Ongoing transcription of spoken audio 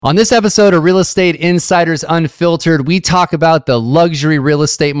On this episode of Real Estate Insiders Unfiltered, we talk about the luxury real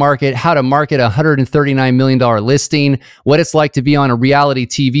estate market, how to market a $139 million listing, what it's like to be on a reality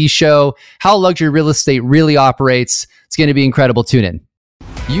TV show, how luxury real estate really operates. It's going to be incredible. Tune in.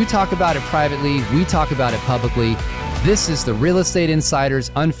 You talk about it privately, we talk about it publicly. This is the Real Estate Insiders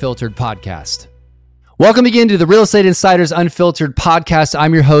Unfiltered podcast. Welcome again to the Real Estate Insiders Unfiltered podcast.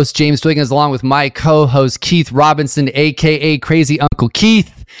 I'm your host, James Dwiggins, along with my co-host, Keith Robinson, aka Crazy Uncle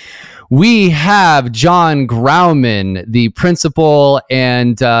Keith. We have John Grauman, the principal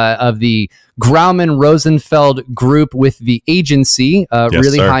and of the Grauman Rosenfeld Group with The Agency, a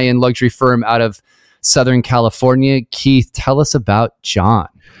really high-end luxury firm out of Southern California. Keith, tell us about John.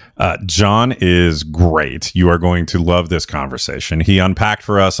 John is great. You are going to love this conversation. He unpacked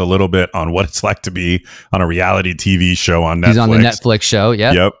for us a little bit on what it's like to be on a reality TV show on Netflix. He's on the Netflix show.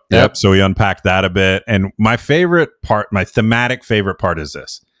 Yep. So he unpacked that a bit. And my favorite part, my thematic favorite part is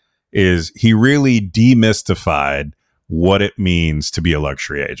this, is he really demystified what it means to be a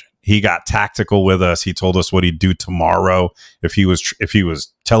luxury agent. He got tactical with us. He told us what he'd do tomorrow if he was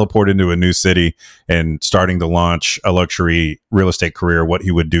teleported into a new city and starting to launch a luxury real estate career, what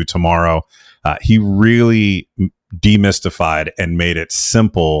he would do tomorrow. He really demystified and made it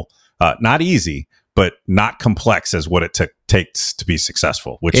simple, not easy, but not complex as what it takes to be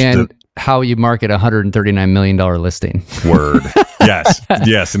successul. How you market a $139 million listing. Word. Yes.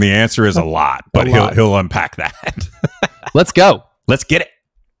 And the answer is a lot, but he'll unpack that. Let's go. Let's get it.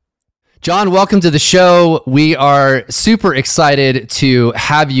 John, welcome to the show. We are super excited to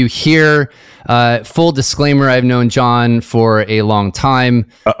have you here. Full disclaimer, I've known John for a long time.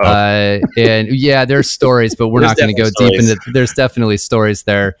 And yeah, there's stories, but we're not going to go deep into it. There's definitely stories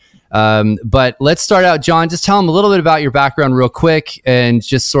there. But let's start out, John. Just tell them a little bit about your background real quick and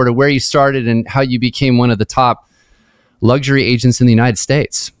just sort of where you started and how you became one of the top luxury agents in the United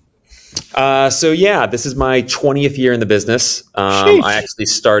States. This is my 20th year in the business. I actually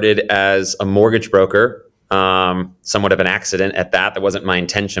started as a mortgage broker, somewhat of an accident at that. That wasn't my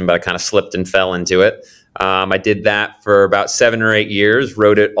intention, but I kind of slipped and fell into it. I did that for about 7 or 8 years,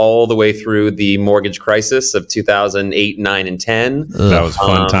 rode it all the way through the mortgage crisis of 2008, 9, and 10. That was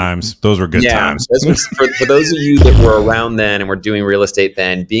fun times. Those were good times. For those of you that were around then and were doing real estate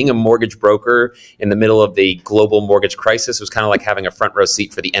then, being a mortgage broker in the middle of the global mortgage crisis was kind of like having a front row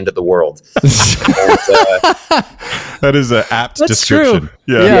seat for the end of the world. That is an apt description.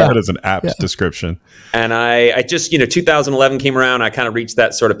 Yeah, that is an apt description. And I just, 2011 came around. I kind of reached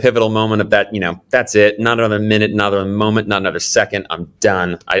that sort of pivotal moment of that, that's it. Not another minute, not another moment, not another second. I'm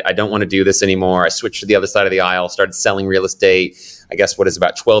done. I don't want to do this anymore. I switched to the other side of the aisle, started selling real estate, I guess what is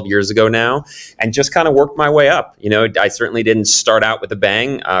about 12 years ago now, and just kind of worked my way up. I certainly didn't start out with a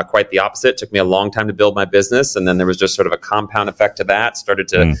bang, quite the opposite. It took me a long time to build my business. And then there was just sort of a compound effect to that. Started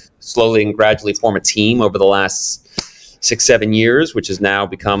to slowly and gradually form a team over the last 6-7 years, which has now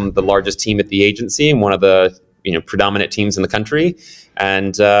become the largest team at the agency and one of the predominant teams in the country.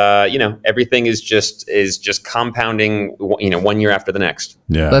 And everything is just compounding 1 year after the next.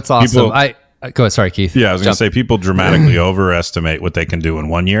 Yeah, that's awesome. Go ahead. Sorry, Keith. Yeah, I was going to say people dramatically overestimate what they can do in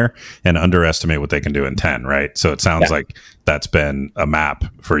 1 year and underestimate what they can do in 10, right? So it sounds like that's been a map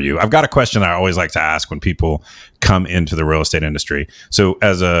for you. I've got a question I always like to ask when people come into the real estate industry. So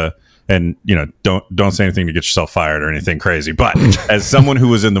don't say anything to get yourself fired or anything crazy. But as someone who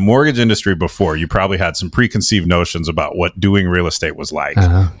was in the mortgage industry before, you probably had some preconceived notions about what doing real estate was like.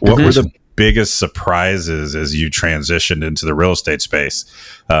 What were the biggest surprises as you transitioned into the real estate space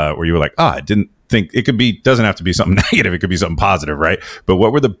where you were like, I didn't think it could be, doesn't have to be something negative. It could be something positive, right? But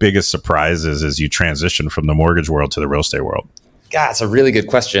what were the biggest surprises as you transitioned from the mortgage world to the real estate world? God, it's a really good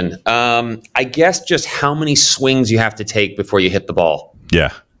question. I guess just how many swings you have to take before you hit the ball.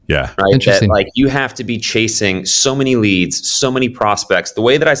 Yeah. Yeah. Right. Interesting. That, you have to be chasing so many leads, so many prospects. The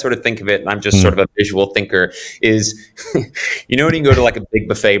way that I sort of think of it, and I'm just sort of a visual thinker, is, when you go to a big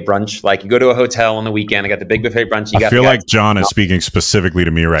buffet brunch, you go to a hotel on the weekend, I got the big buffet brunch. I feel like John is speaking specifically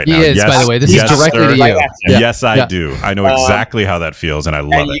to me right now. He is, by the way. This is directly to you. Yes, I do. I know exactly how that feels, and I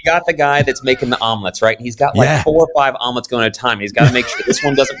love it. You got the guy that's making the omelets, right? He's got 4 or 5 omelets going at a time. He's got to make sure this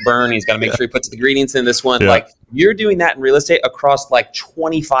one doesn't burn. He's got to make sure he puts the ingredients in this one. Yeah. You're doing that in real estate across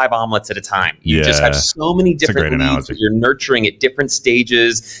 25 omelets at a time. You just have so many different leads that you're nurturing at different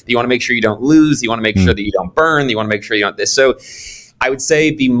stages. You want to make sure you don't lose. You want to make sure that you don't burn. You want to make sure you don't this. So I would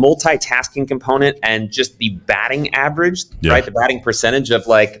say the multitasking component and just the batting average, right? The batting percentage of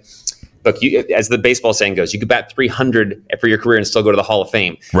look, as the baseball saying goes, you could bat 300 for your career and still go to the Hall of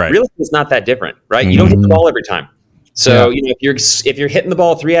Fame. Right. Real estate is not that different, right? You don't hit the ball every time. So, if you're hitting the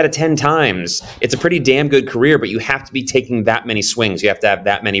ball 3 out of 10 times, it's a pretty damn good career, but you have to be taking that many swings. You have to have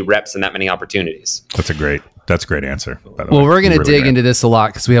that many reps and that many opportunities. That's a great answer, by the Well, way. we're going to Really dig great. into this a lot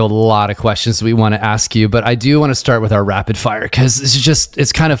because we have a lot of questions we want to ask you, but I do want to start with our rapid fire because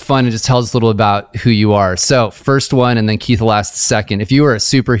it's kind of fun and just tells us a little about who you are. So first one, and then Keith will ask the second. If you were a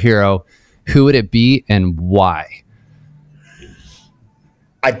superhero, who would it be and why?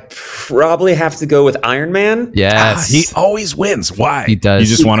 I'd probably have to go with Iron Man. Yes. He always wins. Why? He does. You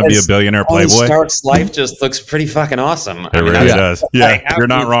just want to be a billionaire Tony playboy? Stark's life just looks pretty fucking awesome. It really that's- does. like, Yeah, how you're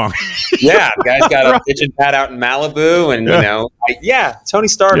not can- wrong. Yeah, the guy's got a kitchen pad out in Malibu, and Tony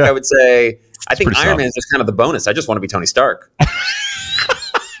Stark. Yeah. I would say. I think pretty Iron solid. Man is just kind of the bonus. I just want to be Tony Stark.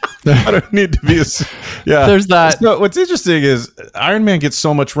 I don't need to be yeah. There's that. So what's interesting is Iron Man gets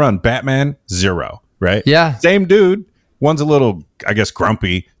so much run. Batman, 0, right? Yeah. Same dude. One's a little, I guess,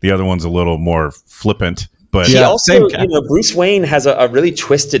 grumpy. The other one's a little more flippant. But He also, same cat. Bruce Wayne has a really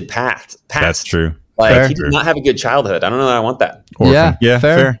twisted past. That's true. Like Fair. he did not have a good childhood. I don't know that I want that. Orphan. Yeah,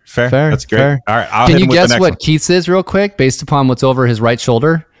 fair. fair. That's great. Fair. All right, I'll Can hit you him with the guess next what one. Keith's is real quick based upon what's over his right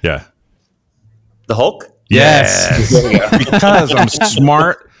shoulder? Yeah. The Hulk. Yes. There we go. Because I'm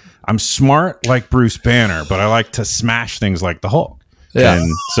smart. I'm smart like Bruce Banner, but I like to smash things like the Hulk. Yeah.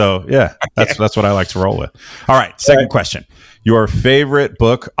 And so, that's what I like to roll with. All right, second question. Your favorite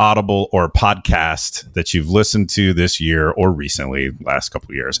book, Audible, or podcast that you've listened to this year or recently, last couple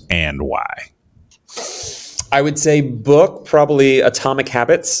of years, and why? I would say book, probably Atomic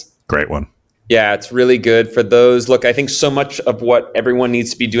Habits. Great one. Yeah, it's really good for those. Look, I think so much of what everyone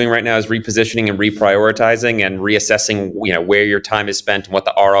needs to be doing right now is repositioning and reprioritizing and reassessing, where your time is spent and what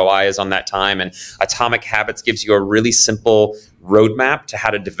the ROI is on that time. And Atomic Habits gives you a really simple roadmap to how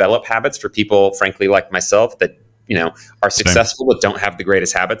to develop habits for people, frankly, like myself, that are successful but don't have the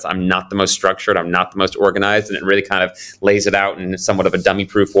greatest habits. I'm not the most structured. I'm not the most organized, and it really kind of lays it out in somewhat of a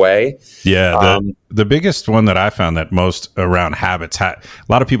dummy-proof way. Yeah, the biggest one that I found that most around habits, a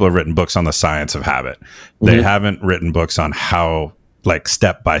lot of people have written books on the science of habit. They haven't written books on how, like,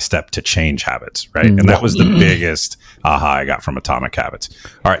 step by step to change habits, right? And that was the biggest aha I got from Atomic Habits.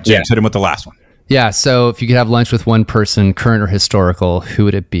 All right, James, hit him with the last one. Yeah. So if you could have lunch with one person, current or historical, who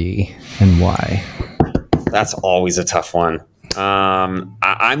would it be and why? That's always a tough one.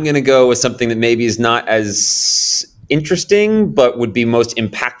 I'm going to go with something that maybe is not as interesting, but would be most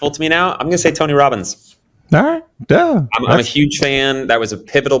impactful to me now. I'm going to say Tony Robbins. All right. Yeah. I'm a huge fan. That was a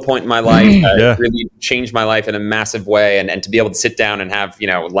pivotal point in my life. It really changed my life in a massive way. And to be able to sit down and have,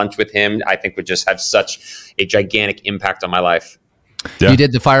 lunch with him, I think would just have such a gigantic impact on my life. Yeah. You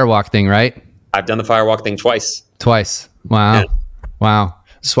did the firewalk thing, right? I've done the firewalk thing twice. Twice. Wow. Yeah. Wow.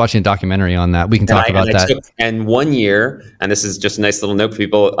 Just watching a documentary on that. We can talk about that. And 1 year, and this is just a nice little note for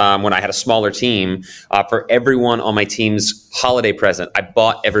people, when I had a smaller team, for everyone on my team's holiday present, I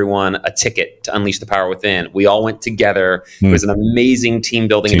bought everyone a ticket to Unleash the Power Within. We all went together. It was an amazing team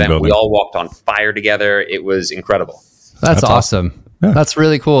building event. We all walked on fire together. It was incredible. That's awesome. Yeah. That's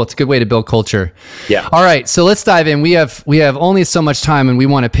really cool. It's a good way to build culture. Yeah. All right. So let's dive in. We have only so much time, and we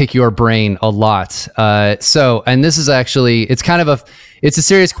want to pick your brain a lot. And this is actually, it's a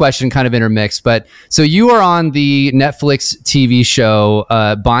serious question, kind of intermixed, but so you are on the Netflix TV show,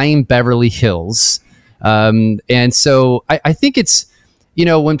 Buying Beverly Hills. And so I think it's,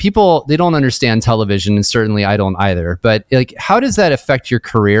 when people, they don't understand television, and certainly I don't either, but like, how does that affect your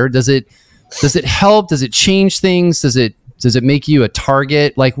career? Does it help? Does it change things? Does it make you a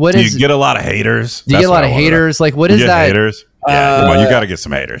target? Like, what is? Do you get a lot of haters? Do you get a lot of haters? Like, what is that? Haters? Yeah, come on, you got to get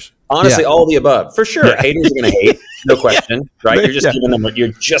some haters. Honestly, all the above, for sure. Haters are going to hate, no question, right? You're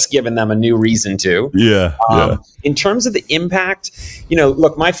just giving them a new reason to. Yeah. In terms of the impact,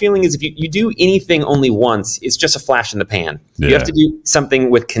 look, my feeling is if you do anything only once, it's just a flash in the pan. Yeah. You have to do something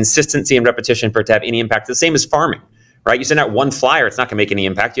with consistency and repetition for it to have any impact. The same as farming. Right? You send out one flyer, it's not going to make any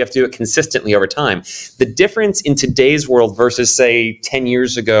impact. You have to do it consistently over time. The difference in today's world versus, say, 10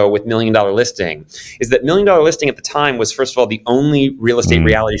 years ago with $1 Million Listing is that $1 Million Listing at the time was, first of all, the only real estate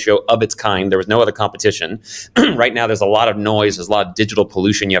reality show of its kind. There was no other competition. Right now, there's a lot of noise. There's a lot of digital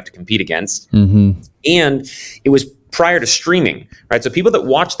pollution you have to compete against. Mm-hmm. And it was prior to streaming, right? So people that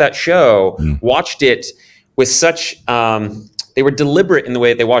watched that show watched it with such... they were deliberate in the way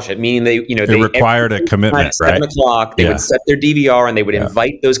that they watched it, meaning they required a commitment, at 7 o'clock, they would set their DVR and they would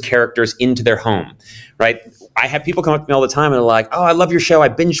invite those characters into their home, right? I have people come up to me all the time and they're like, "Oh, I love your show. I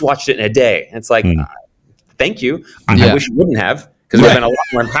binge watched it in a day." And it's like, thank you. I wish you wouldn't have, because it would have been a lot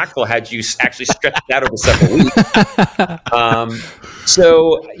more impactful had you actually stretched it out over several weeks.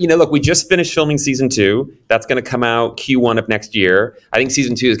 So, look, we just finished filming season 2. That's going to come out Q1 of next year. I think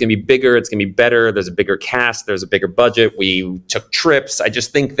season 2 is going to be bigger. It's going to be better. There's a bigger cast. There's a bigger budget. We took trips. I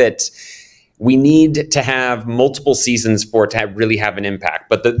just think that we need to have multiple seasons for it to really have an impact.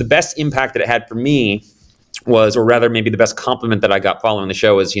 But the best impact that it had for me was, or rather maybe the best compliment that I got following the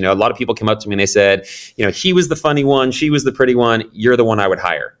show is, a lot of people came up to me and they said, he was the funny one. She was the pretty one. You're the one I would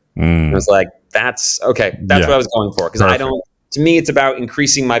hire. And I was like, that's okay. That's what I was going for. Because to me, it's about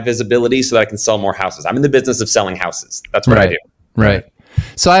increasing my visibility so that I can sell more houses. I'm in the business of selling houses. That's what I do. Right.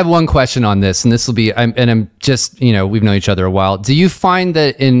 So I have one question on this, and this will be, I'm just, we've known each other a while. Do you find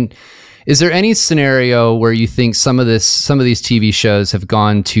that is there any scenario where you think some of these TV shows have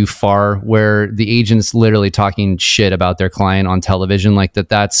gone too far, where the agent's literally talking shit about their client on television, like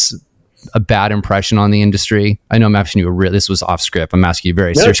that's a bad impression on the industry? I know I'm asking you this was off script. I'm asking you a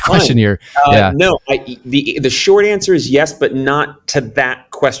very serious question here. No, the short answer is yes, but not to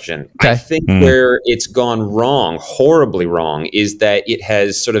that question. Okay. I think where it's gone wrong, horribly wrong, is that it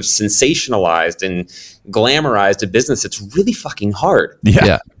has sort of sensationalized and glamorized a business that's really fucking hard.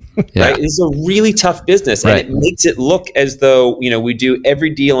 Yeah. Right? It's a really tough business, and it makes it look as though we do every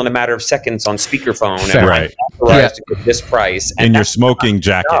deal in a matter of seconds on speakerphone, and I'm authorized to get this price. And your smoking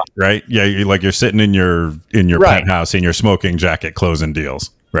jacket, right? Yeah, you're sitting in your penthouse in your smoking jacket closing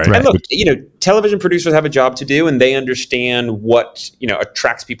deals. Right. And look, television producers have a job to do, and they understand what,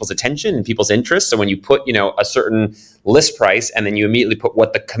 attracts people's attention and people's interest. So when you put, a certain list price and then you immediately put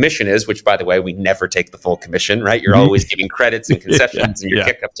what the commission is, which, by the way, we never take the full commission, right? You're always giving credits and concessions and your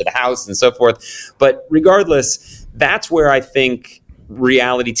kick up to the house and so forth. But regardless, that's where I think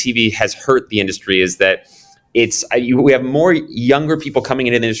reality TV has hurt the industry, is that we have more younger people coming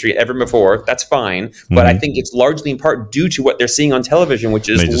into the industry ever before. That's fine. But I think it's largely in part due to what they're seeing on television, which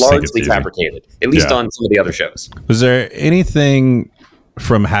is largely fabricated, at least on some of the other shows. Was there anything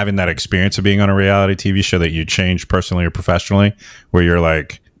from having that experience of being on a reality TV show that you changed personally or professionally, where you're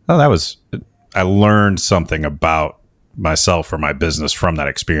like, I learned something about myself or my business from that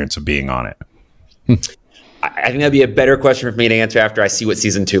experience of being on it? I think that'd be a better question for me to answer after I see what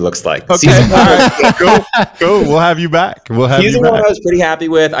season 2 looks like. Okay. Season 1, go. We'll have you back. Season 1 I was pretty happy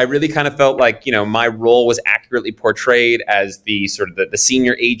with. I really kind of felt like, my role was accurately portrayed as the sort of the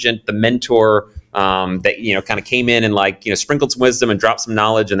senior agent, the mentor, that, kind of came in and sprinkled some wisdom and dropped some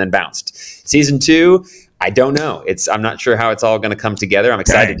knowledge and then bounced. Season 2, I don't know. I'm not sure how it's all going to come together. I'm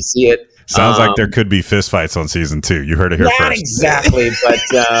excited to see it. Sounds like there could be fistfights on season 2. You heard it here first. Not exactly, but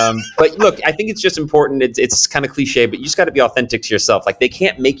look, I think it's just important. It's kind of cliche, but you just got to be authentic to yourself. Like, they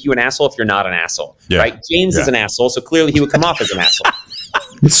can't make you an asshole if you're not an asshole, right? James is an asshole, so clearly he would come off as an asshole.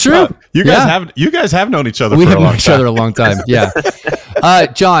 It's true. You guys have known each other. We for have a long known each time. other a long time. Yeah.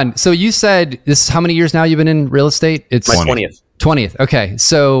 John, so you said this. How many years now you've been in real estate? It's my 20th. 20th. Okay.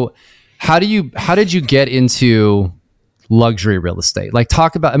 So how did you get into luxury real estate? Like,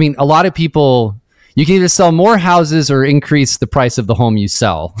 talk about. I mean, a lot of people. You can either sell more houses or increase the price of the home you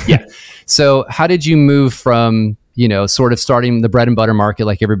sell. Yeah. So how did you move from, sort of starting the bread and butter market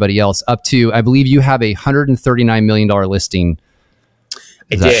like everybody else up to, I believe you have a $139 million listing.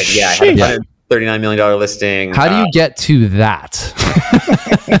 I did. Yeah. I had a $139 million listing. How do you get to that?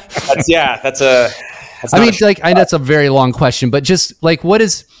 That's a very long question, but just like, what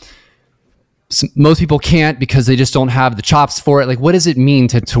is, most people can't because they just don't have the chops for it. Like, what does it mean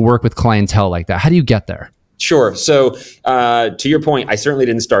to work with clientele like that? How do you get there? Sure. So to your point, I certainly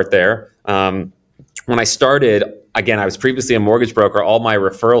didn't start there. When I started, again, I was previously a mortgage broker. All my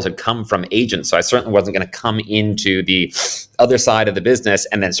referrals had come from agents. So I certainly wasn't going to come into the other side of the business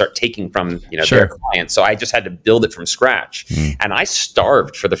and then start taking from their clients. So I just had to build it from scratch. And I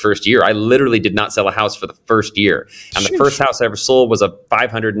starved for the first year. I literally did not sell a house for the first year. And the first house I ever sold was a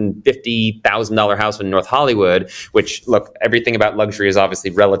 $550,000 house in North Hollywood, which, look, everything about luxury is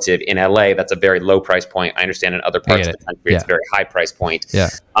obviously relative. In LA, that's a very low price point. I understand in other parts of the country, it's a very high price point. Yeah.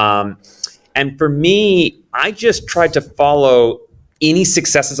 And for me, I just tried to follow any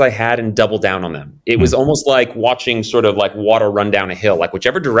successes I had and double down on them. It was almost like watching sort of like water run down a hill. Like,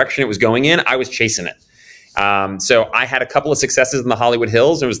 whichever direction it was going in, I was chasing it. So I had a couple of successes in the Hollywood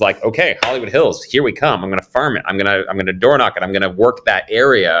Hills. And it was like, okay, Hollywood Hills, here we come. I'm going to farm it. I'm going to door knock it. I'm going to work that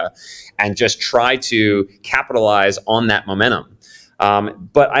area and just try to capitalize on that momentum.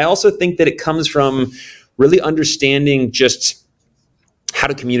 But I also think that it comes from really understanding just how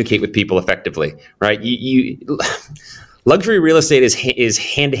to communicate with people effectively, right? Luxury real estate is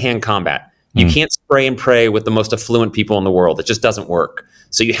hand-to-hand combat. You can't spray and pray with the most affluent people in the world. It just doesn't work.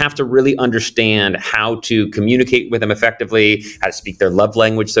 So you have to really understand how to communicate with them effectively, how to speak their love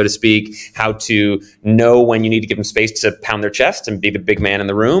language, so to speak, how to know when you need to give them space to pound their chest and be the big man in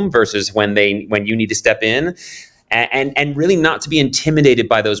the room versus when you need to step in. And really not to be intimidated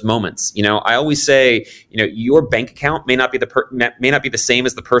by those moments. I always say, your bank account may not be the same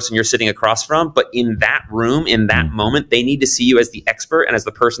as the person you're sitting across from, but in that room, in that moment, they need to see you as the expert and as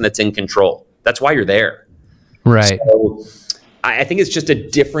the person that's in control. That's why you're there. Right. So I think it's just a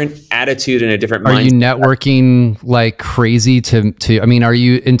different attitude and a different mindset. Are you networking like crazy are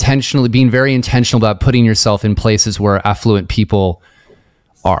you intentionally being very intentional about putting yourself in places where affluent people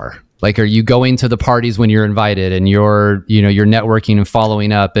are? Like, are you going to the parties when you're invited and you're networking and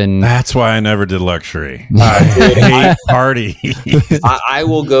following up? And that's why I never did luxury. I hate parties. I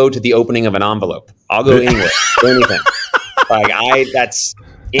will go to the opening of an envelope. I'll go anywhere, do anything.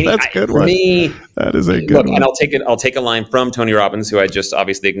 That's good for me. That is a good one. And I'll take a line from Tony Robbins, who I just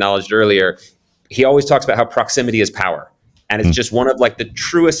obviously acknowledged earlier. He always talks about how proximity is power, and it's just one of the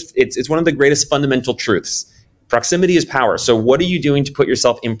truest. It's one of the greatest fundamental truths. Proximity is power. So what are you doing to put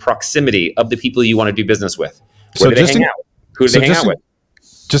yourself in proximity of the people you want to do business with? Where do they hang out? Who do they hang out with?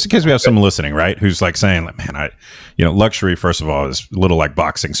 Just in case we have someone listening, right, who's saying, man, luxury, first of all, is a little like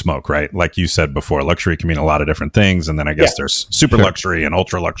boxing smoke, right? Like you said before, luxury can mean a lot of different things. And then I guess there's super luxury and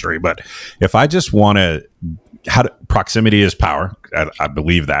ultra luxury. But if I just want to, proximity is power. I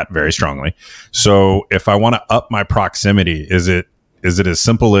believe that very strongly. So if I want to up my proximity, is it as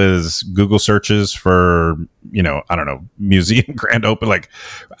simple as Google searches for, I don't know, museum grand open,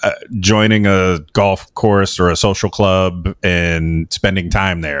 joining a golf course or a social club and spending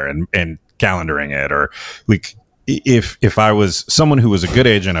time there and calendaring it? Or if I was someone who was a good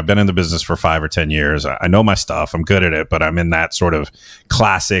agent, I've been in the business for 5 or 10 years, I know my stuff, I'm good at it, but I'm in that sort of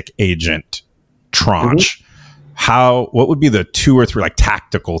classic agent tranche. Mm-hmm. What would be the 2 or 3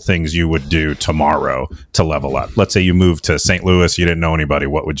 tactical things you would do tomorrow to level up? Let's say you moved to St. Louis, you didn't know anybody.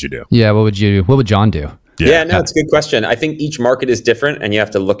 What would you do? Yeah, what would John do? Yeah, no, it's a good question. I think each market is different and you have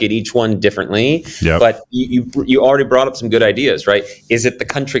to look at each one differently. Yep. But you already brought up some good ideas, right? Is it the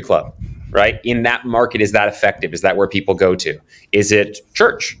country club, right? In that market, is that effective? Is that where people go to? Is it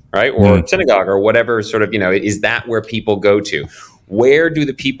church, right? Or synagogue or whatever sort of, is that where people go to? Where do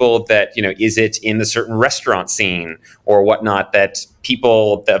the people that, is it in the certain restaurant scene or whatnot that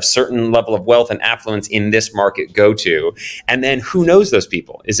people of certain level of wealth and affluence in this market go to? And then who knows those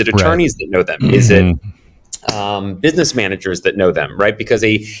people? Is it attorneys that know them? Mm-hmm. Is it business managers that know them, right? Because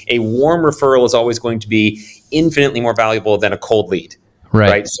a warm referral is always going to be infinitely more valuable than a cold lead,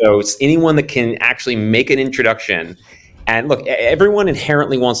 right? So it's anyone that can actually make an introduction. And look, everyone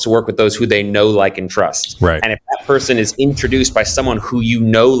inherently wants to work with those who they know, like, and trust. Right. And if that person is introduced by someone who you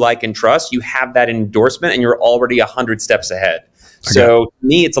know, like, and trust, you have that endorsement and you're already 100 steps ahead. So to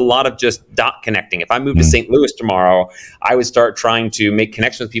me, it's a lot of just dot connecting. If I moved to St. Louis tomorrow, I would start trying to make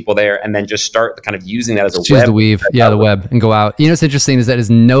connections with people there and then just start kind of using that as a web. Choose the weave. Yeah, the web and go out. What's interesting is that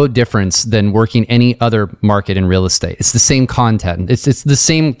is no difference than working any other market in real estate. It's the same content. It's the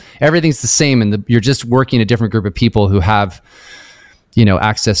same. Everything's the same. And you're just working a different group of people who have,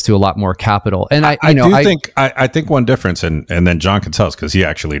 access to a lot more capital. And I think one difference, and then John can tell us because he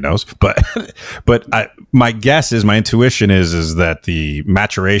actually knows, but my guess is, my intuition is that the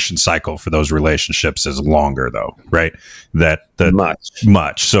maturation cycle for those relationships is longer though, right?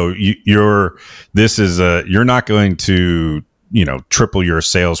 Much. So you're not going to, triple your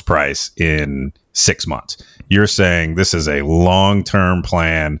sales price in 6 months. You're saying this is a long-term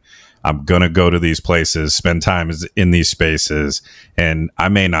plan. I'm going to go to these places, spend time in these spaces, and I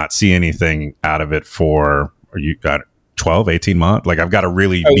may not see anything out of it for 12, 18 months. I've got to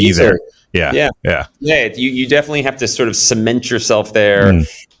really be there. Yeah. You definitely have to sort of cement yourself there.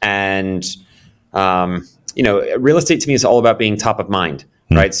 And, real estate to me is all about being top of mind.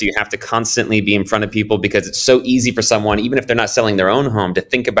 Right. So you have to constantly be in front of people because it's so easy for someone, even if they're not selling their own home, to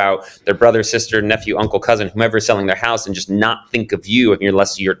think about their brother, sister, nephew, uncle, cousin, whomever is selling their house and just not think of you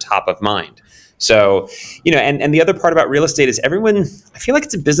unless you're top of mind. So, and the other part about real estate is I feel like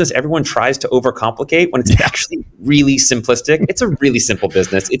it's a business everyone tries to overcomplicate when it's actually really simplistic. It's a really simple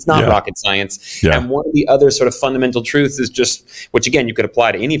business. It's not rocket science. Yeah. And one of the other sort of fundamental truths is just, which again, you could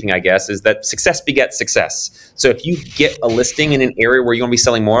apply to anything, I guess, is that success begets success. So if you get a listing in an area where you want to be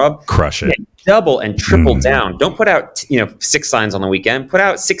selling more of, crush it. Double and triple down. Don't put out 6 signs on the weekend. Put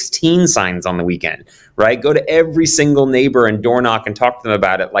out 16 signs on the weekend, right? Go to every single neighbor and door knock and talk to them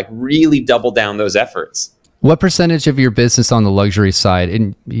about it. Really double down those efforts. What percentage of your business on the luxury side,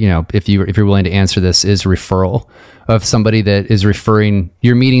 and if you're willing to answer this, is referral of somebody that is referring?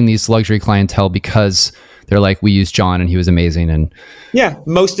 You're meeting these luxury clientele because they're like, we used John and he was amazing. And yeah,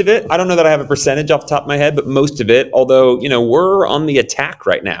 most of it. I don't know that I have a percentage off the top of my head, but most of it. Although we're on the attack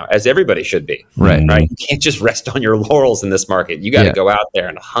right now, as everybody should be. Right. You can't just rest on your laurels in this market. You got to go out there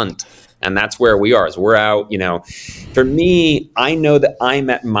and hunt. And that's where we are. Is we're out. For me, I know that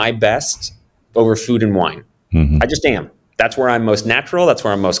I'm at my best over food and wine. Mm-hmm. I just am. That's where I'm most natural. That's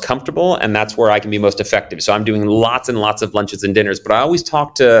where I'm most comfortable. And that's where I can be most effective. So I'm doing lots and lots of lunches and dinners. But I always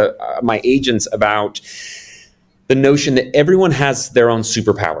talk to my agents about the notion that everyone has their own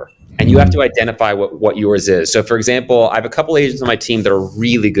superpower. And you have to identify what yours is. So, for example, I have a couple agents on my team that are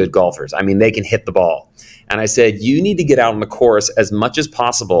really good golfers. I mean, they can hit the ball. And I said, you need to get out on the course as much as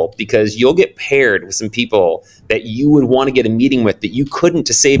possible because you'll get paired with some people that you would want to get a meeting with that you couldn't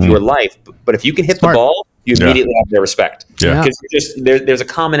to save your life. But if you can hit the ball, you immediately have their respect. Yeah. Because there's a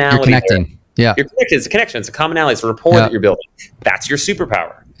commonality. You're connecting. There. Yeah. You're connected. It's a connection. It's a commonality. It's a rapport that you're building. That's your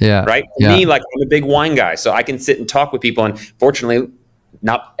superpower. Yeah. Right? For me, I'm a big wine guy. So I can sit and talk with people. And fortunately,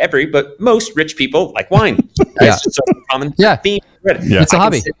 not every, but most rich people like wine. It's just a common theme. It's a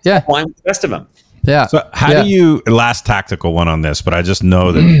hobby. Yeah. Wine with the best of them. Yeah. So how do you, last tactical one on this, but I just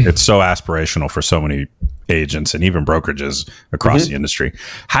know that it's so aspirational for so many agents and even brokerages across the industry.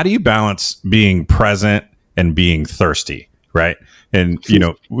 How do you balance being present and being thirsty, right? And,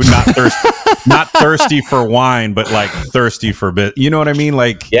 not thirsty for wine, but like thirsty for bit. You know what I mean?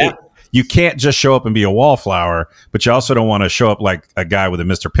 Like, you can't just show up and be a wallflower, but you also don't want to show up like a guy with a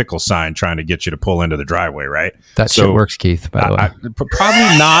Mr. Pickle sign trying to get you to pull into the driveway, right? That shit works, Keith, by the way.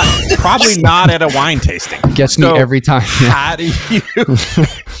 Probably not at a wine tasting. Gets me every time. How do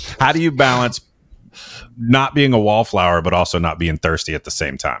you balance not being a wallflower, but also not being thirsty at the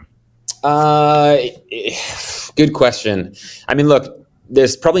same time? Good question. I mean, look,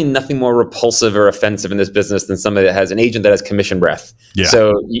 there's probably nothing more repulsive or offensive in this business than somebody that has an agent that has commission breath. Yeah.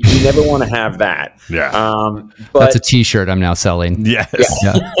 So you never want to have that. Yeah. But that's a T-shirt I'm now selling. Yes.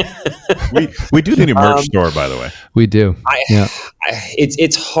 Yeah. we do need a merch store, by the way. We do.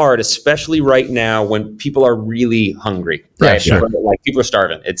 It's hard, especially right now when people are really hungry. Right. Yeah, sure. People are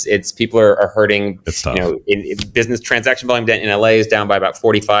starving. It's people are hurting. It's tough. In business transaction volume in LA is down by about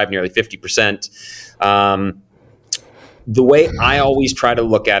 45, nearly 50%. The way I always try to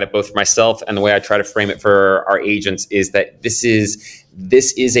look at it, both for myself and the way I try to frame it for our agents, is that this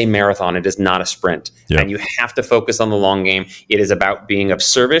is a marathon. It is not a sprint. Yep. And you have to focus on the long game. It is about being of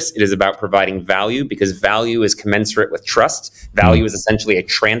service. It is about providing value, because value is commensurate with trust. Value is essentially a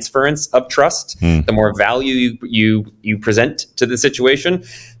transference of trust. The more value you present to the situation,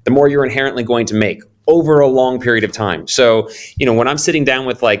 the more you're inherently going to make over a long period of time. So, when I'm sitting down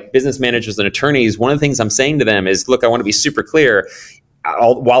with like business managers and attorneys, one of the things I'm saying to them is, look, I want to be super clear.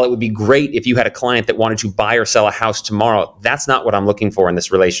 While it would be great if you had a client that wanted to buy or sell a house tomorrow, that's not what I'm looking for in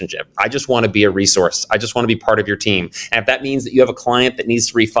this relationship. I just want to be a resource. I just want to be part of your team. And if that means that you have a client that needs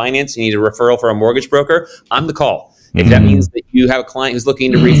to refinance, you need a referral for a mortgage broker, I'm the call. If that means that you have a client who's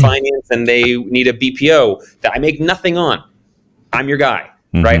looking to refinance and they need a BPO that I make nothing on, I'm your guy.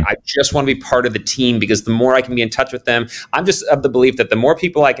 Right. I just want to be part of the team, because the more I can be in touch with them, I'm just of the belief that the more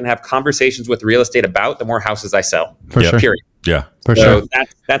people I can have conversations with real estate about, the more houses I sell. For sure. Period. Yeah. For sure.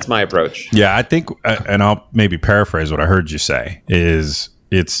 That's my approach. Yeah. I think, and I'll maybe paraphrase what I heard you say, is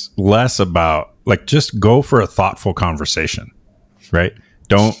it's less about like, just go for a thoughtful conversation, right?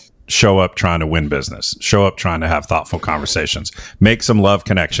 Don't show up trying to win business. Show up trying to have thoughtful conversations. Make some love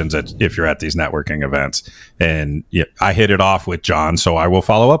connections if you're at these networking events. And I hit it off with John, so I will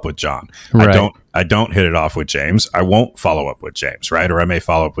follow up with John. Right. I don't hit it off with James. I won't follow up with James, right? Or I may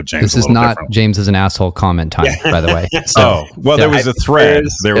follow up with James. This is not James is an asshole comment time, by the way. So, there was a thread.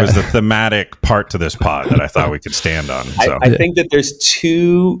 There was a thematic part to this pod that I thought we could stand on. So. I think that there's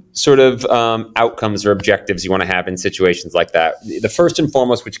two sort of outcomes or objectives you want to have in situations like that. The first and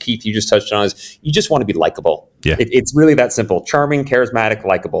foremost, which Keith, you just touched on, is you just want to be likable. Yeah. It's really that simple. Charming, charismatic,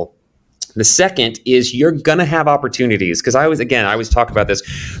 likable. The second is you're going to have opportunities, because I always talk about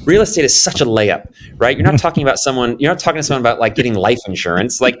this. Real estate is such a layup, right? You're not talking to someone about like getting life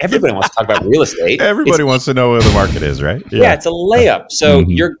insurance. Like, everybody wants to talk about real estate. Everybody wants to know where the market is, right? Yeah, it's a layup. So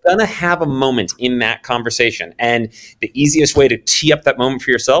you're going to have a moment in that conversation. And the easiest way to tee up that moment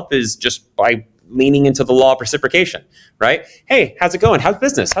for yourself is just by leaning into the law of reciprocation, right? Hey, how's it going? How's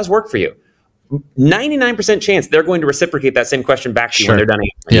business? How's work for you? 99% chance they're going to reciprocate that same question back to you when they're done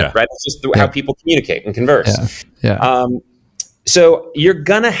answering. Right? That's just how people communicate and converse. So you're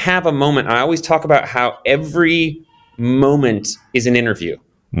going to have a moment. I always talk about how every moment is an interview.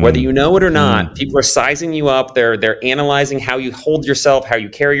 Whether you know it or not, people are sizing you up. They're analyzing how you hold yourself, how you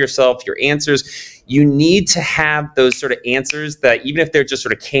carry yourself, your answers. You need to have those sort of answers that, even if they're just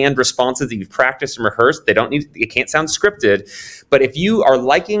sort of canned responses that you've practiced and rehearsed, it can't sound scripted. But if you are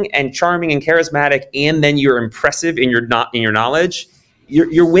liking and charming and charismatic, and then you're impressive in your knowledge,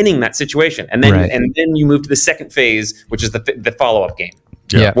 you're winning that situation. And then and then you move to the second phase, which is the follow-up game.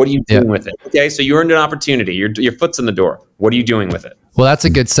 Yeah. What are you doing with it? Okay, so you earned an opportunity. Your foot's in the door. What are you doing with it? Well, that's a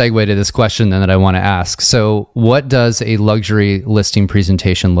good segue to this question then that I want to ask. So what does a luxury listing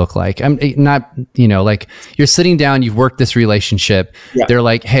presentation look like? I'm not, like you're sitting down, you've worked this relationship. Yeah. They're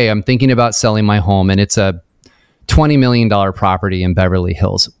like, hey, I'm thinking about selling my home, and it's a $20 million property in Beverly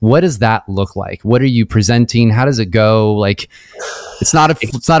Hills. What does that look like? What are you presenting? How does it go? Like, it's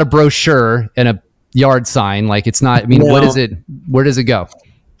not a brochure and a yard sign. Like, it's not, what is it? Where does it go?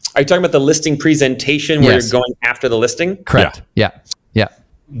 Are you talking about the listing presentation where you're going after the listing? Correct. Yeah.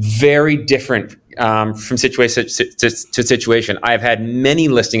 Very different from situation to situation. I've had many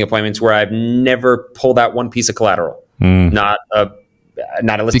listing appointments where I've never pulled out one piece of collateral. Not a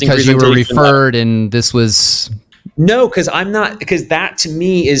listing because you were referred, and this was no, because that to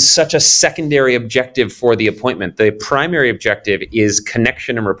me is such a secondary objective for the appointment. The primary objective is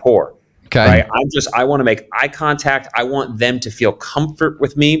connection and rapport. Okay. Right? I want to make eye contact. I want them to feel comfort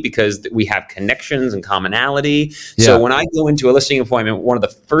with me because we have connections and commonality. Yeah. So when I go into a listing appointment, one of the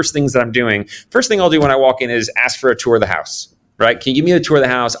first thing I'll do when I walk in is ask for a tour of the house. Right? Can you give me a tour of the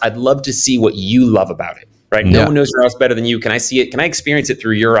house? I'd love to see what you love about it. Right? No one knows your house better than you. Can I see it? Can I experience it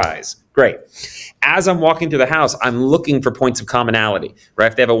through your eyes? Great. As I'm walking through the house, I'm looking for points of commonality, right?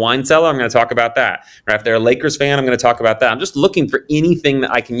 If they have a wine cellar, I'm going to talk about that. Right? If they're a Lakers fan, I'm going to talk about that. I'm just looking for anything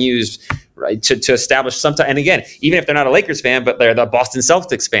that I can use, right, to establish some time. And again, even if they're not a Lakers fan, but they're the Boston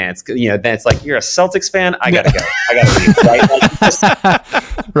Celtics fans, then it's like, you're a Celtics fan? I got to go. I got to leave, right? Like,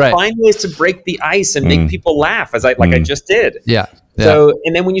 just find ways to break the ice and make people laugh, I just did. Yeah. So,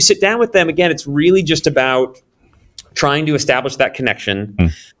 and then when you sit down with them, again, it's really just about trying to establish that connection.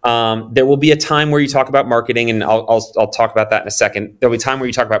 There will be a time where you talk about marketing, and I'll talk about that in a second. There'll be a time where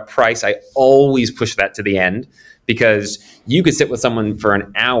you talk about price. I always push that to the end, because you could sit with someone for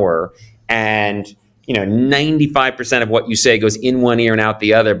an hour and 95% of what you say goes in one ear and out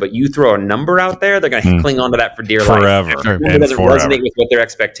the other, but you throw a number out there, they're going to cling on to that for dear life. Forever. If it doesn't resonate with what their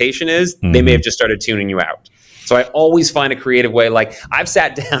expectation is, they may have just started tuning you out. So I always find a creative way. Like, I've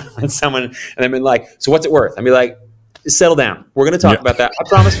sat down with someone and I've been like, so what's it worth? I'd be like, settle down. We're going to talk about that. I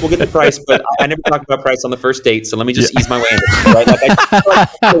promise we'll get the price, but I never talk about price on the first date. So let me just ease my way into it. Right? Like, I just feel like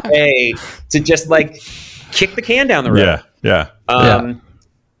it's a way to just like kick the can down the road. Yeah.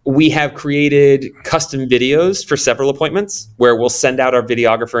 We have created custom videos for several appointments where we'll send out our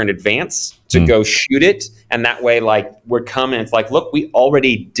videographer in advance to go shoot it. And that way, like, we're coming, it's like, look, we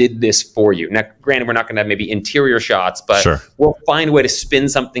already did this for you. Now, granted, we're not going to have maybe interior shots, but we'll find a way to spin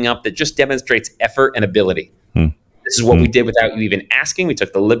something up that just demonstrates effort and ability. This is what we did without you even asking. We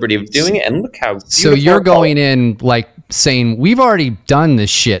took the liberty of doing it, and look how beautiful. So you're going in like saying, we've already done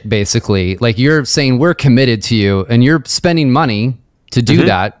this shit, basically. Like, you're saying we're committed to you, and you're spending money to do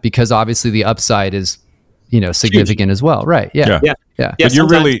that, because obviously the upside is, significant as well. Right. Yeah. But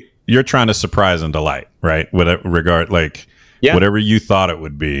you're trying to surprise and delight, right? Whatever whatever you thought it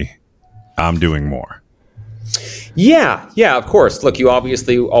would be, I'm doing more. Yeah, of course. Look, you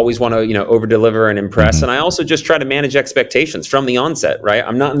obviously always want to, over deliver and impress. And I also just try to manage expectations from the onset, right?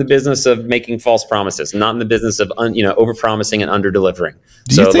 I'm not in the business of making false promises. I'm not in the business of, over promising and under delivering.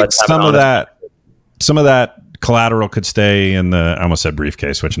 Do you think some of that collateral could stay in I almost said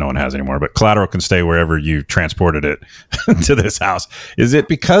briefcase, which no one has anymore, but collateral can stay wherever you transported it to this house? Is it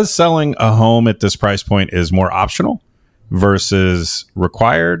because selling a home at this price point is more optional versus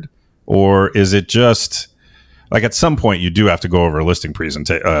required? Or is it just like, at some point you do have to go over a listing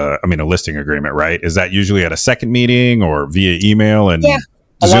a listing agreement, right? Is that usually at a second meeting or via email and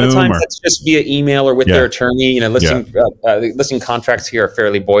a lot of times that's just via email or with their attorney. Listing contracts here are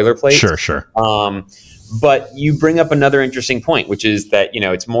fairly boilerplate. Sure. But you bring up another interesting point, which is that,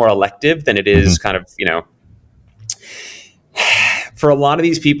 it's more elective than it is kind of, for a lot of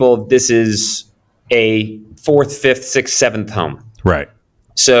these people, this is a 4th, 5th, 6th, 7th home. Right.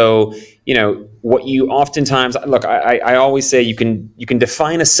 So, what you oftentimes look, I always say you can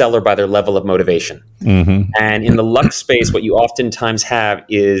define a seller by their level of motivation. And in the Lux space, what you oftentimes have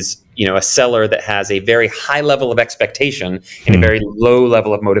is, a seller that has a very high level of expectation and a very low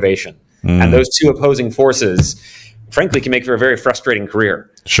level of motivation. And those two opposing forces, frankly, can make for a very frustrating career.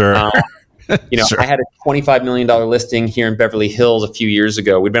 Sure. Sure. I had a $25 million listing here in Beverly Hills a few years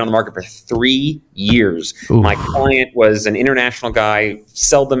ago. We'd been on the market for 3 years. Ooh. My client was an international guy,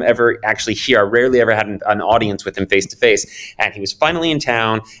 seldom ever actually here. I rarely ever had an audience with him face to face. And he was finally in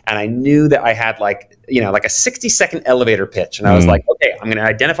town. And I knew that I had like a 60-second elevator pitch. And I was like, okay, I'm going to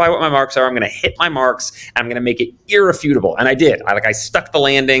identify what my marks are. I'm going to hit my marks. And I'm going to make it irrefutable. And I did. I stuck the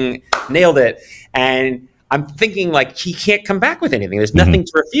landing, nailed it. And I'm thinking like he can't come back with anything. There's nothing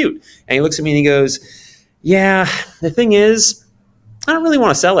to refute. And he looks at me and he goes, yeah, the thing is, I don't really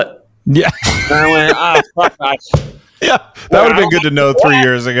want to sell it. Yeah. And I went, fuck, God. Yeah. That would have been good to know 3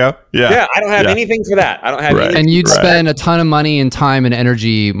 years ago. Yeah. Yeah, I don't have anything for that. I don't have anything. And you'd for that. spend a ton of money and time and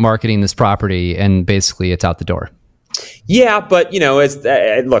energy marketing this property, and basically it's out the door. Yeah, but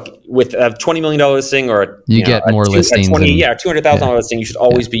it's look, with a $20 million listing or you get more listings. $200,000 listing, you should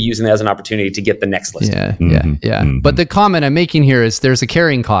always be using that as an opportunity to get the next listing. Yeah. But the comment I'm making here is there's a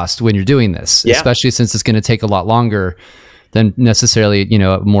carrying cost when you're doing this, especially since it's going to take a lot longer than necessarily,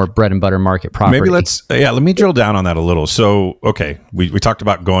 a more bread and butter market property. Maybe let me drill down on that a little. So, okay, we talked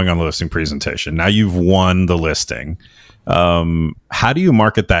about going on the listing presentation. Now you've won the listing. How do you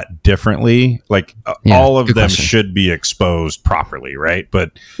market that differently? Like all of them question. should be exposed properly, right?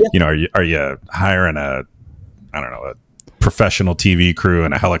 But are you hiring a professional TV crew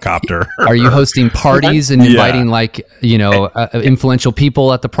and a helicopter? Are you hosting parties and inviting influential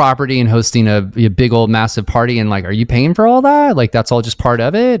people at the property and hosting a big old massive party? And are you paying for all that? Like that's all just part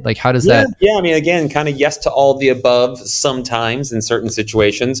of it? Like how does that? Yeah. I mean, again, kind of yes to all the above sometimes in certain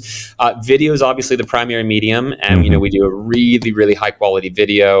situations. Video is obviously the primary medium. And, we do a really, really high quality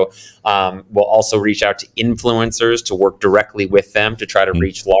video. We'll also reach out to influencers to work directly with them to try to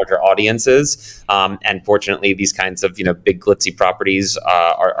reach larger audiences. And fortunately, these kinds of, big glitzy properties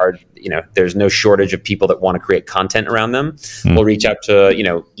are there's no shortage of people that want to create content around them. We'll reach out to,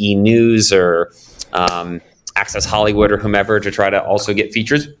 E! News or Access Hollywood or whomever to try to also get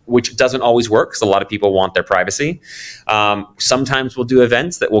features, which doesn't always work because a lot of people want their privacy. Sometimes we'll do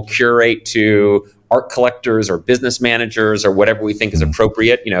events that we'll curate to art collectors or business managers or whatever we think is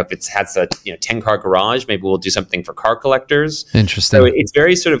appropriate. If it has a 10-car garage, maybe we'll do something for car collectors. Interesting. So it's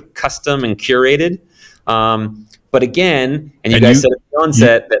very sort of custom and curated. But again, and you guys said at the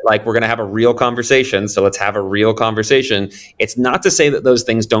onset that we're going to have a real conversation. So let's have a real conversation. It's not to say that those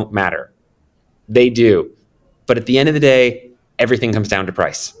things don't matter. They do. But at the end of the day, everything comes down to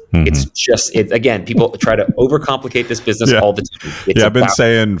price. It's just, again, people try to overcomplicate this business all the time. I've been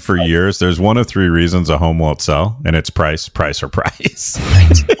saying for years, there's one of 3 reasons a home won't sell, and it's price, or price.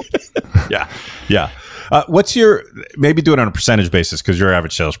 Yeah. What's maybe do it on a percentage basis because your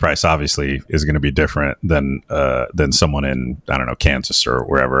average sales price obviously is going to be different than someone in, I don't know, Kansas or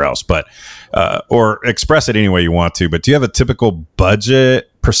wherever else, but, or express it any way you want to, but do you have a typical budget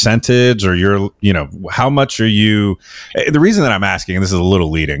percentage or how much are you, the reason that I'm asking, and this is a little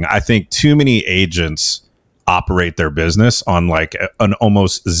leading, I think too many agents operate their business on an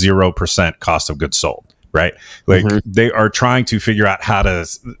almost 0% cost of goods sold. Right. They are trying to figure out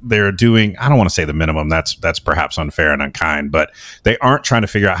they're doing, I don't want to say the minimum, that's perhaps unfair and unkind, but they aren't trying to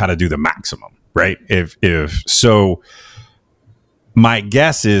figure out how to do the maximum. Right. If so, my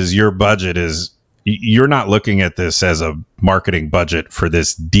guess is your budget is, you're not looking at this as a marketing budget for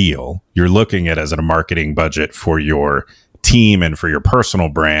this deal. You're looking at it as a marketing budget for your team and for your personal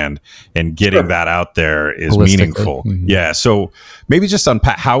brand, and getting that out there is meaningful. Yeah. So maybe just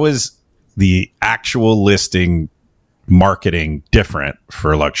unpack, how is the actual listing marketing different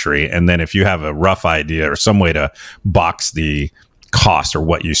for luxury? And then if you have a rough idea or some way to box the cost or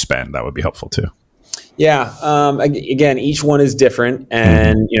what you spend, that would be helpful too. Yeah. Again, each one is different.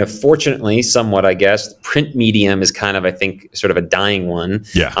 And, fortunately, somewhat, I guess, print medium is kind of, I think, sort of a dying one.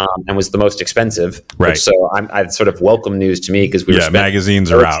 Yeah. And was the most expensive. Right. So I sort of welcome news to me because magazines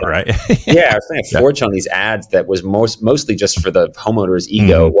are out, right? I was spending a fortune on these ads that was mostly just for the homeowner's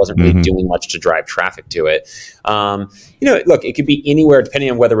ego. It wasn't really doing much to drive traffic to it. Look, it could be anywhere depending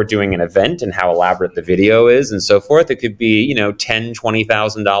on whether we're doing an event and how elaborate the video is and so forth. It could be, $10,000,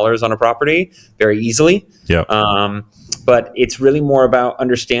 $20,000 on a property very easily. Yeah. But it's really more about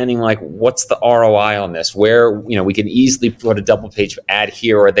understanding what's the ROI on this, where, we can easily put a double page ad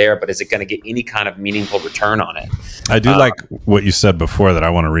here or there, but is it going to get any kind of meaningful return on it? I do like what you said before that I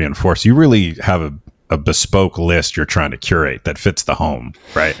want to reinforce. You really have a bespoke list you're trying to curate that fits the home,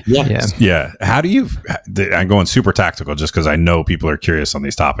 right? Yeah. How do I'm going super tactical just because I know people are curious on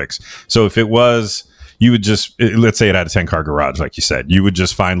these topics. So if it was, you would just, let's say it had a 10-car garage, like you said, you would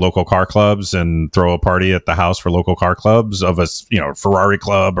just find local car clubs and throw a party at the house for local car clubs of a, Ferrari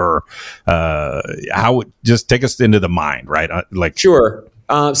club, or just take us into the mind, right? Sure.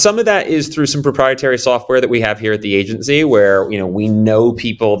 Some of that is through some proprietary software that we have here at the agency, where we know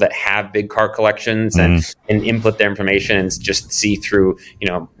people that have big car collections and input their information and just see through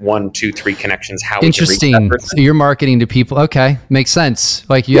 1, 2, 3 connections how we can reach that person. So you're marketing to people. Okay, makes sense.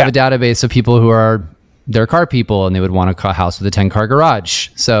 Like you have a database of people who are their car people, and they would want a house with a 10-car garage.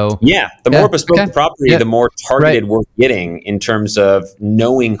 So the more bespoke the property, the more targeted we're getting in terms of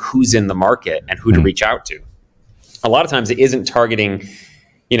knowing who's in the market and who to reach out to. A lot of times it isn't targeting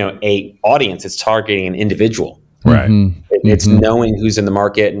a audience, it's targeting an individual. Right. It's knowing who's in the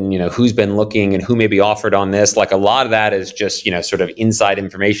market and who's been looking and who may be offered on this. Like a lot of that is just sort of inside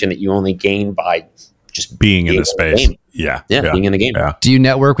information that you only gain by just being in the space. Being in the game. Do you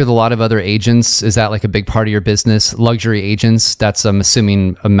network with a lot of other agents? Is that like a big part of your business? Luxury agents, that's I'm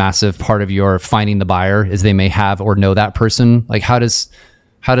assuming a massive part of your finding the buyer is they may have or know that person. Like how does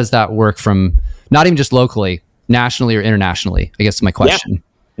that work from not even just locally, nationally or internationally? I guess is my question. Yeah.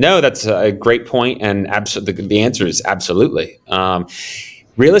 No, that's a great point, and the answer is absolutely.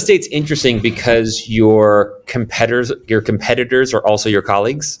 Real estate's interesting because your competitors are also your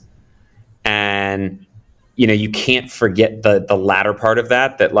colleagues, and you can't forget the latter part of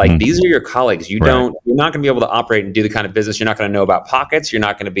that like these are your colleagues. You're not going to be able to operate and do the kind of business. You're not going to know about pockets. You're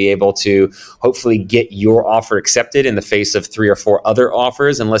not going to be able to hopefully get your offer accepted in the face of 3 or 4 other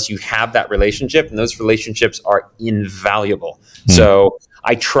offers unless you have that relationship, and those relationships are invaluable. So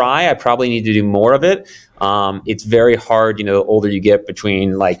I probably need to do more of it. It's very hard, the older you get,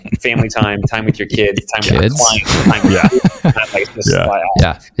 between like family time with your kids, time with your clients,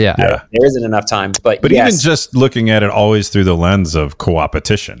 there isn't enough time. But even just looking at it always through the lens of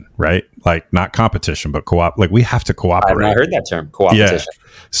co-opetition, right? Like not competition, but co-op. Like we have to cooperate. I've not heard that term, co-opetition. Yeah.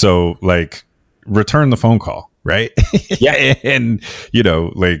 So like return the phone call. Right. And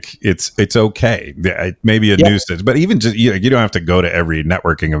like it's okay. Maybe a nuisance, but even just, you don't have to go to every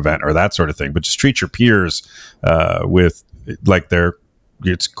networking event or that sort of thing, but just treat your peers with like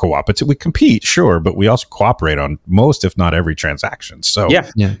it's cooperative. We compete, sure, but we also cooperate on most, if not every transaction. So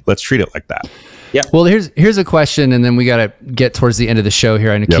let's treat it like that. Yeah. Well, here's a question, and then we got to get towards the end of the show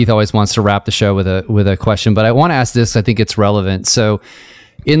here. I know Keith always wants to wrap the show with a question, but I want to ask this. I think it's relevant. So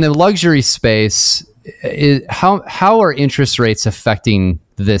in the luxury space, how are interest rates affecting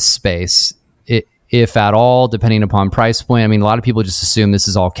this space, if at all, depending upon price point? I mean, a lot of people just assume this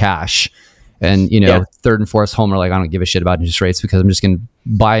is all cash, and third and fourth home are like, I don't give a shit about interest rates because I'm just going to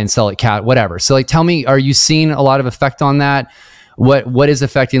buy and sell it whatever. So like, tell me, are you seeing a lot of effect on that? What is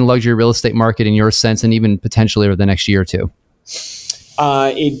affecting the luxury real estate market in your sense, and even potentially over the next year or two?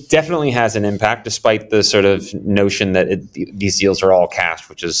 It definitely has an impact, despite the sort of notion that these deals are all cash,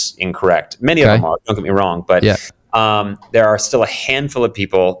 which is incorrect. Many of them are, don't get me wrong, but there are still a handful of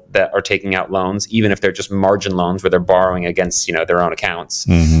people that are taking out loans, even if they're just margin loans where they're borrowing against their own accounts.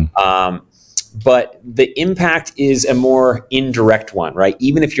 But the impact is a more indirect one, right?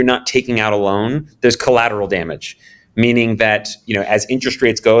 Even if you're not taking out a loan, there's collateral damage, meaning that as interest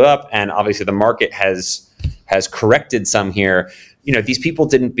rates go up, and obviously the market has corrected some here. These people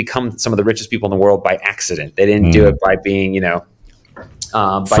didn't become some of the richest people in the world by accident. They didn't do it by being,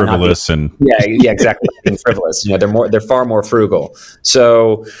 frivolous exactly, being frivolous. They're far more frugal.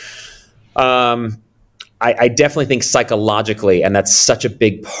 So, I definitely think psychologically, and that's such a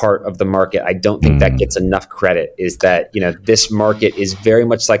big part of the market, I don't think that gets enough credit, is that, this market is very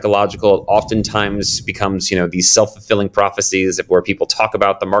much psychological. It oftentimes becomes, these self-fulfilling prophecies where people talk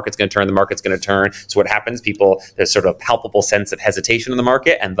about the market's going to turn. So what happens? There's sort of a palpable sense of hesitation in the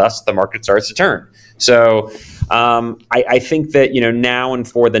market, and thus the market starts to turn. So I think that, now and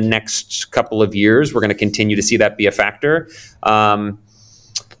for the next couple of years, we're going to continue to see that be a factor.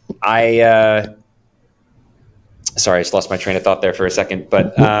 Sorry, I just lost my train of thought there for a second.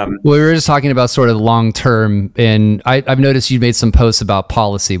 But we were just talking about sort of long term, and I've noticed you made some posts about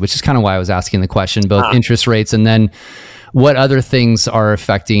policy, which is kind of why I was asking the question, both interest rates and then what other things are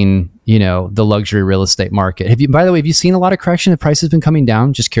affecting the luxury real estate market. By the way, have you seen a lot of correction? Have prices been coming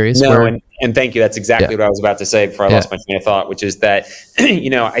down? Just curious. No, and thank you. That's exactly what I was about to say before I lost my train of thought, which is that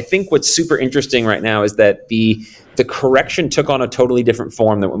I think what's super interesting right now is that the correction took on a totally different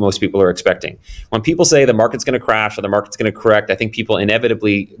form than what most people are expecting. When people say the market's going to crash or the market's going to correct, I think people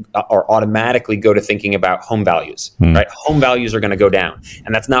inevitably or automatically go to thinking about home values, right? Home values are going to go down,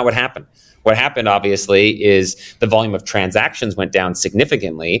 and that's not what happened. What happened, obviously, is the volume of transactions went down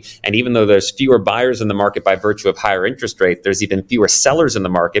significantly. And even though there's fewer buyers in the market by virtue of higher interest rates, there's even fewer sellers in the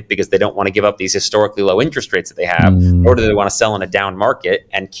market because they don't want to give up these historically low interest rates that they have, nor do they want to sell in a down market.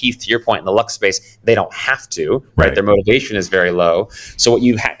 And Keith, to your point, in the Lux space, they don't have to, right? Their motivation is very low. So what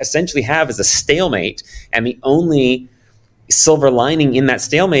you essentially have is a stalemate, and the only silver lining in that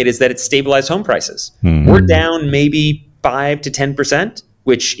stalemate is that it's stabilized home prices. Mhm. We're down maybe 5 to 10%,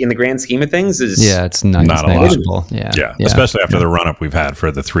 which in the grand scheme of things is it's not a lot. negligible. Yeah. Especially after the run up we've had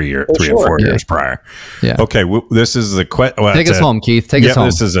for the 3 or 4 years prior. Yeah. Okay, this is the question. Take us home, Keith. Take us home.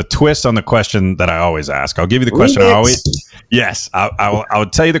 This is a twist on the question that I always ask. I'll give you the question I always. Yes, I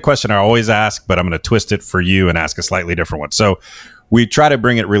would tell you the question I always ask, but I'm going to twist it for you and ask a slightly different one. So we try to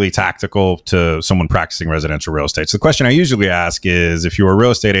bring it really tactical to someone practicing residential real estate. So the question I usually ask is, if you're a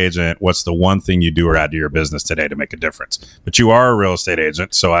real estate agent, what's the one thing you do or add to your business today to make a difference? But you are a real estate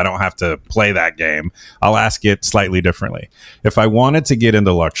agent, so I don't have to play that game. I'll ask it slightly differently. If I wanted to get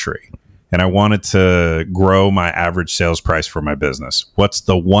into luxury and I wanted to grow my average sales price for my business, what's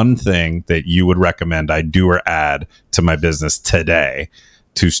the one thing that you would recommend I do or add to my business today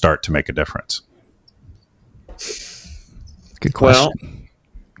to start to make a difference? Good question.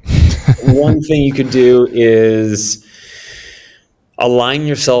 Well, one thing you could do is align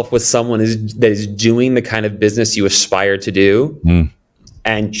yourself with someone that is doing the kind of business you aspire to do,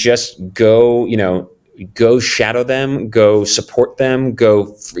 and just go shadow them, go support them,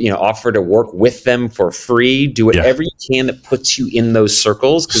 go, offer to work with them for free. Do whatever you can that puts you in those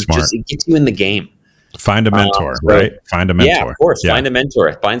circles, because it gets you in the game. Find a mentor, right? Find a mentor. Yeah, of course. Find a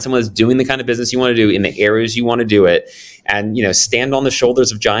mentor. Find someone that's doing the kind of business you want to do in the areas you want to do it, and stand on the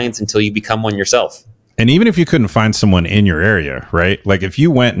shoulders of giants until you become one yourself. And even if you couldn't find someone in your area, right? Like if you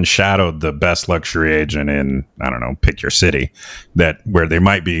went and shadowed the best luxury agent in, I don't know, pick your city, where they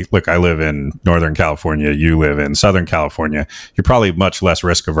might be. Look, I live in Northern California. You live in Southern California. You're probably much less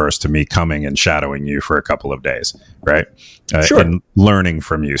risk averse to me coming and shadowing you for a couple of days, right? Sure. And learning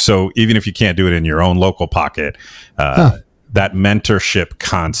from you. So even if you can't do it in your own local pocket, that mentorship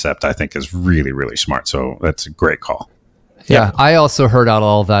concept, I think, is really, really smart. So that's a great call. Yeah. I also heard out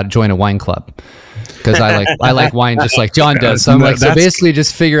all of that. Join a wine club. Because I like wine just like John does. So I'm like, so basically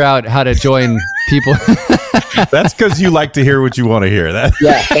just figure out how to join people. That's because you like to hear what you want to hear.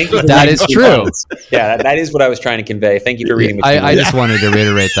 Thank you. That is true. Yeah, that is what I was trying to convey. Thank you for reading. I just wanted to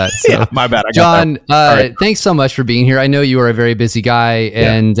reiterate that. So. My bad. John, thanks so much for being here. I know you are a very busy guy,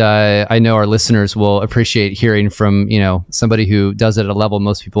 and I know our listeners will appreciate hearing from somebody who does it at a level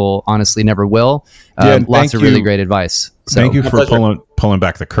most people honestly never will. Lots of really great advice. So, thank you for pulling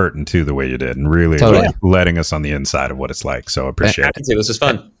back the curtain too, the way you did, and really letting us on the inside of what it's like. So appreciate it. This was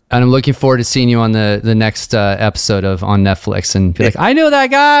fun. And I'm looking forward to seeing you on the next episode on Netflix, and be like, I know that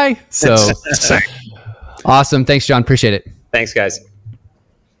guy. So awesome. Thanks, John. Appreciate it. Thanks, guys.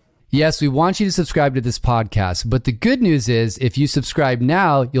 Yes, we want you to subscribe to this podcast, but the good news is if you subscribe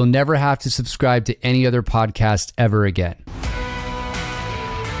now, you'll never have to subscribe to any other podcast ever again.